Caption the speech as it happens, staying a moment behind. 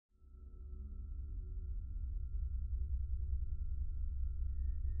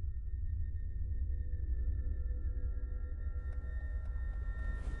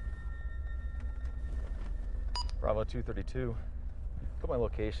Bravo 232. Put my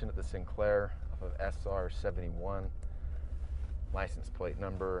location at the Sinclair off of SR 71. License plate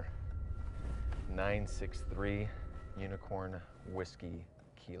number 963 Unicorn Whiskey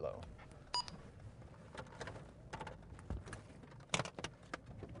Kilo.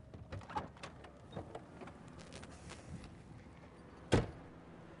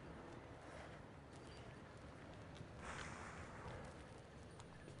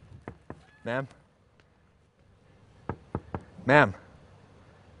 Ma'am? Ma'am?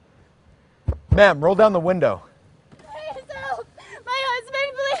 Ma'am, roll down the window. Please help! My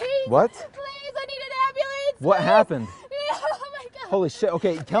husband, please! What? Please, I need an ambulance! What please. happened? Oh my God! Holy shit.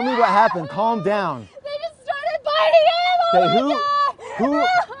 Okay, tell me what happened. Calm down. They just started biting him! Okay,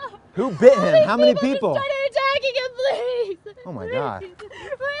 who bit him? How many people? Just started attacking him, please! Oh my Please. God.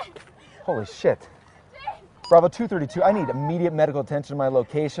 Please. Holy shit. Bravo 232, I need immediate medical attention to my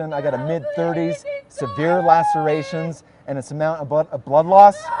location. I got a mid-30s, severe lacerations, and it's amount of blood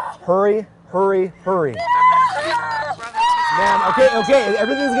loss. Hurry, hurry, hurry. Ma'am, okay,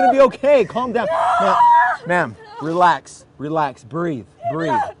 everything's gonna be okay. Calm down. Ma'am, relax, breathe. I don't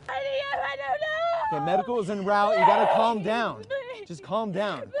know. Okay, medical is en route. You gotta calm down. Just calm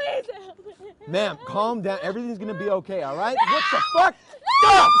down. Please help me. Ma'am, calm down. Everything's gonna be okay, all right? What the fuck?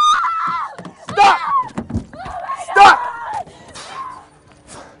 Stop! Stop! Stop!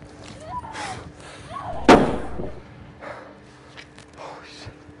 Oh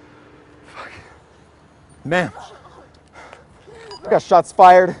shit. Fuck. Ma'am. I got shots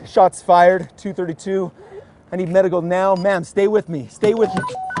fired. 232. I need medical now. Ma'am, stay with me. Stay with me.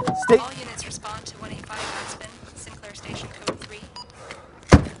 Stay. All units respond to 185 Hudson, Sinclair Station Code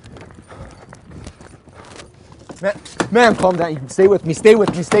 3. Ma'am, calm down. You can stay with me. Stay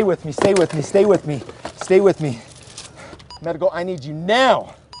with me. Stay with me. Stay with me. Stay with me. Stay with me. Medical, I need you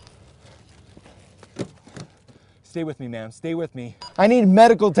now. Stay with me, ma'am. Stay with me. I need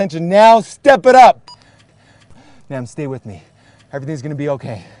medical attention now. Step it up. Ma'am, stay with me. Everything's gonna be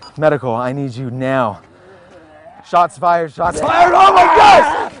okay. Medical, I need you now. Shots fired. Shots fired. Oh my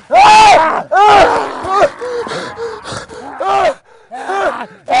gosh!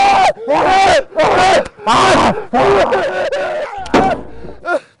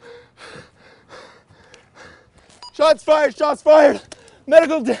 Shots fired, shots fired.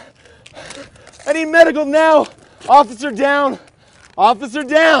 Medical, I need medical now. Officer down, officer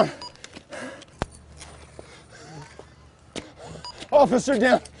down. Officer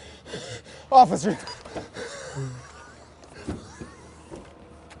down, officer.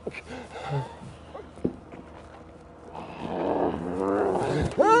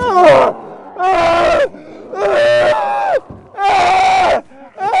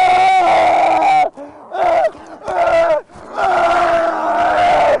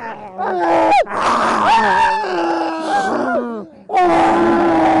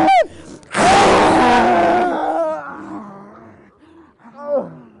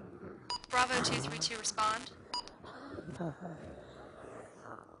 Bravo 232 respond.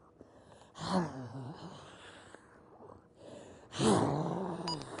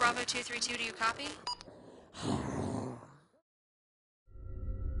 Bravo 232, do you copy?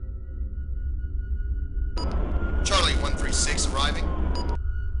 Charlie 136 arriving.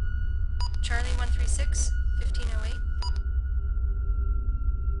 Charlie 136, 1508.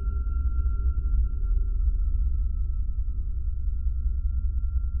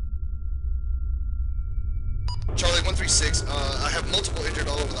 Charlie 136, I have multiple injured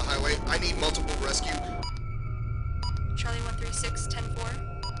all over the highway. I need multiple rescue. Charlie 136, 10-4.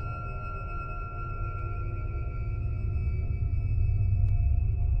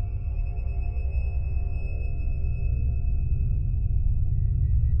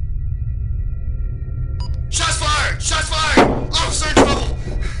 Shots fired! Shots fired! Officer in trouble!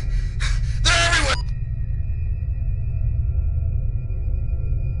 They're everywhere!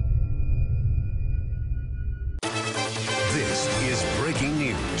 This is breaking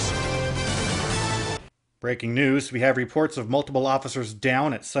news. Breaking news, we have reports of multiple officers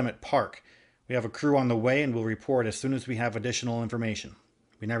down at Summit Park. We have a crew on the way and will report as soon as we have additional information.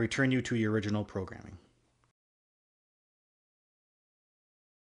 We now return you to your original programming.